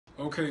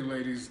Okay,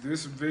 ladies,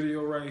 this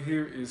video right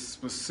here is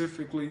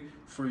specifically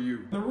for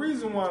you. The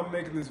reason why I'm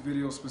making this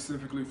video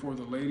specifically for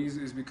the ladies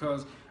is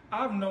because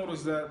I've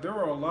noticed that there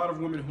are a lot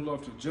of women who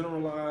love to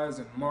generalize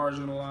and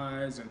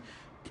marginalize and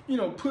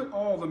put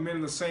all the men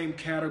in the same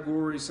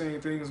category,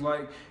 saying things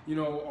like,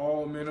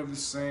 all men are the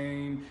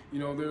same,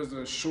 there's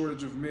a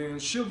shortage of men,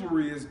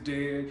 chivalry is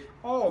dead,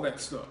 all that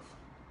stuff.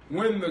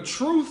 When the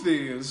truth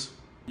is,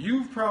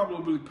 you've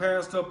probably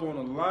passed up on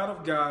a lot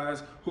of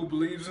guys who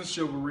believes in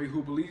chivalry,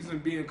 who believes in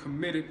being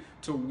committed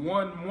to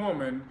one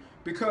woman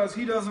because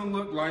he doesn't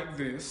look like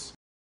this.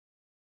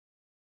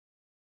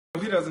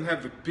 He doesn't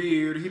have the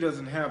beard, he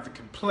doesn't have the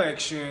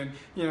complexion,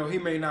 he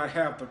may not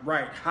have the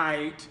right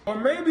height. Or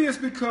maybe it's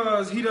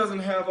because he doesn't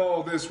have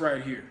all this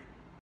right here.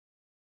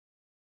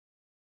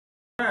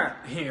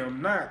 Not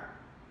him,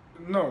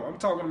 no, I'm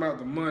talking about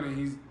the money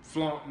he's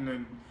flaunting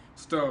and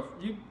stuff.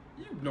 You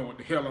know what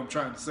the hell I'm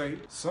trying to say.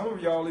 Some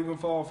of y'all even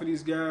fall for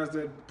these guys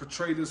that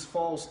portray this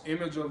false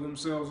image of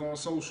themselves on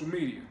social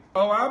media.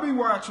 Oh, I'll be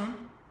watching.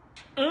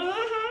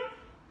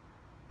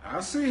 I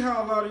see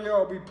how a lot of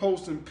y'all be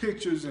posting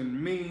pictures and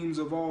memes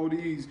of all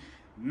these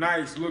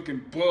nice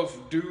looking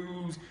buff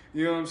dudes,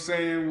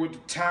 with the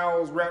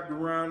towels wrapped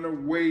around their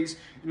waist,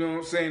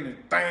 the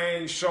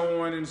things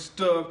showing and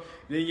stuff.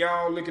 Then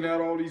y'all looking at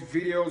all these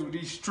videos with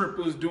these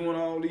strippers doing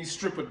all these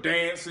stripper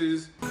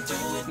dances.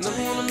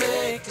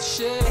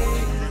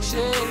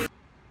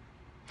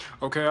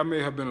 Okay, I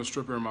may have been a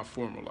stripper in my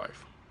former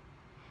life.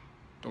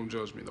 Don't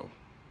judge me though.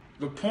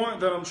 The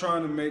point that I'm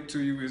trying to make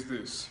to you is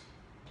this.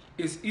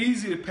 It's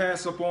easy to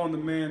pass up on the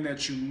man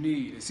that you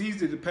need. It's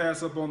easy to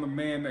pass up on the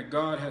man that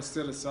God has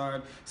set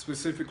aside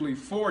specifically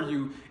for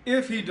you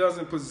if he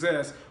doesn't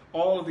possess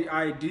all of the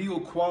ideal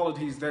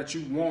qualities that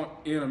you want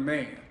in a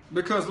man.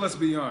 Because let's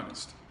be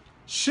honest,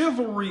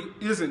 chivalry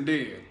isn't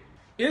dead.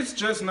 It's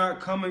just not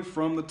coming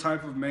from the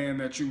type of man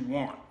that you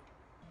want.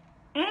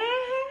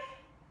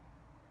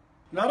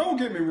 Now don't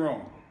get me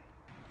wrong.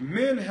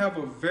 Men have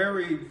a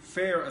very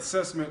fair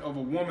assessment of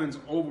a woman's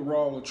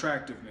overall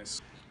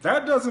attractiveness.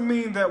 That doesn't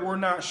mean that we're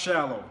not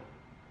shallow,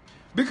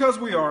 because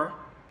we are.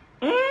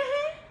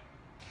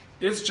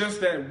 It's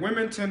just that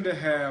women tend to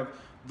have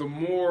the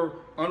more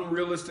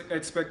unrealistic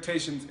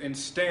expectations and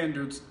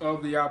standards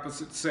of the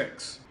opposite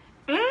sex.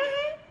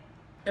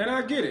 And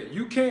I get it.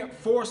 You can't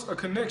force a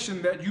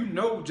connection that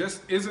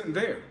just isn't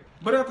there.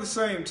 But at the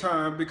same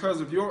time, because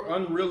of your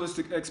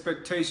unrealistic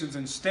expectations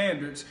and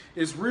standards,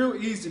 it's real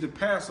easy to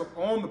pass up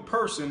on the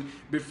person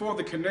before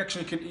the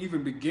connection can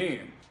even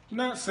begin.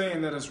 Not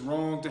saying that it's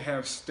wrong to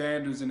have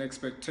standards and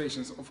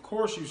expectations. Of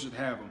course you should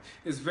have them.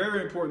 It's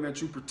very important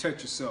that you protect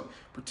yourself,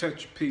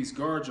 protect your peace,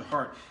 guard your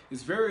heart.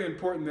 It's very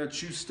important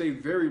that you stay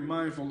very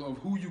mindful of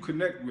who you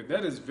connect with.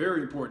 That is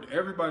very important.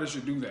 Everybody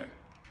should do that.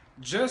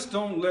 Just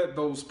don't let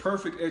those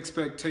perfect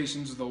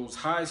expectations, those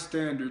high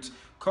standards,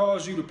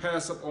 cause you to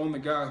pass up on the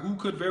guy who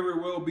could very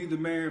well be the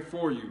man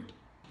for you.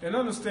 And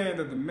understand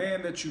that the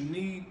man that you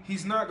need,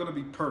 he's not going to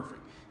be perfect.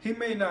 He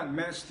may not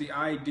match the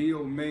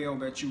ideal male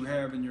that you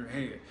have in your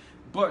head,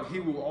 but he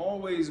will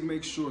always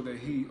make sure that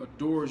he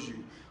adores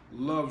you,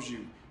 loves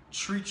you,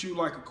 treats you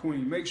like a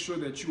queen. Make sure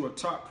that you are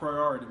top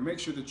priority. Make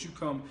sure that you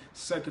come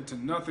second to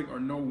nothing or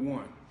no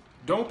one.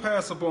 Don't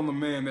pass up on the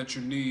man that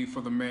you need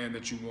for the man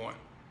that you want.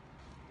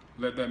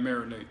 Let that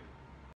marinate.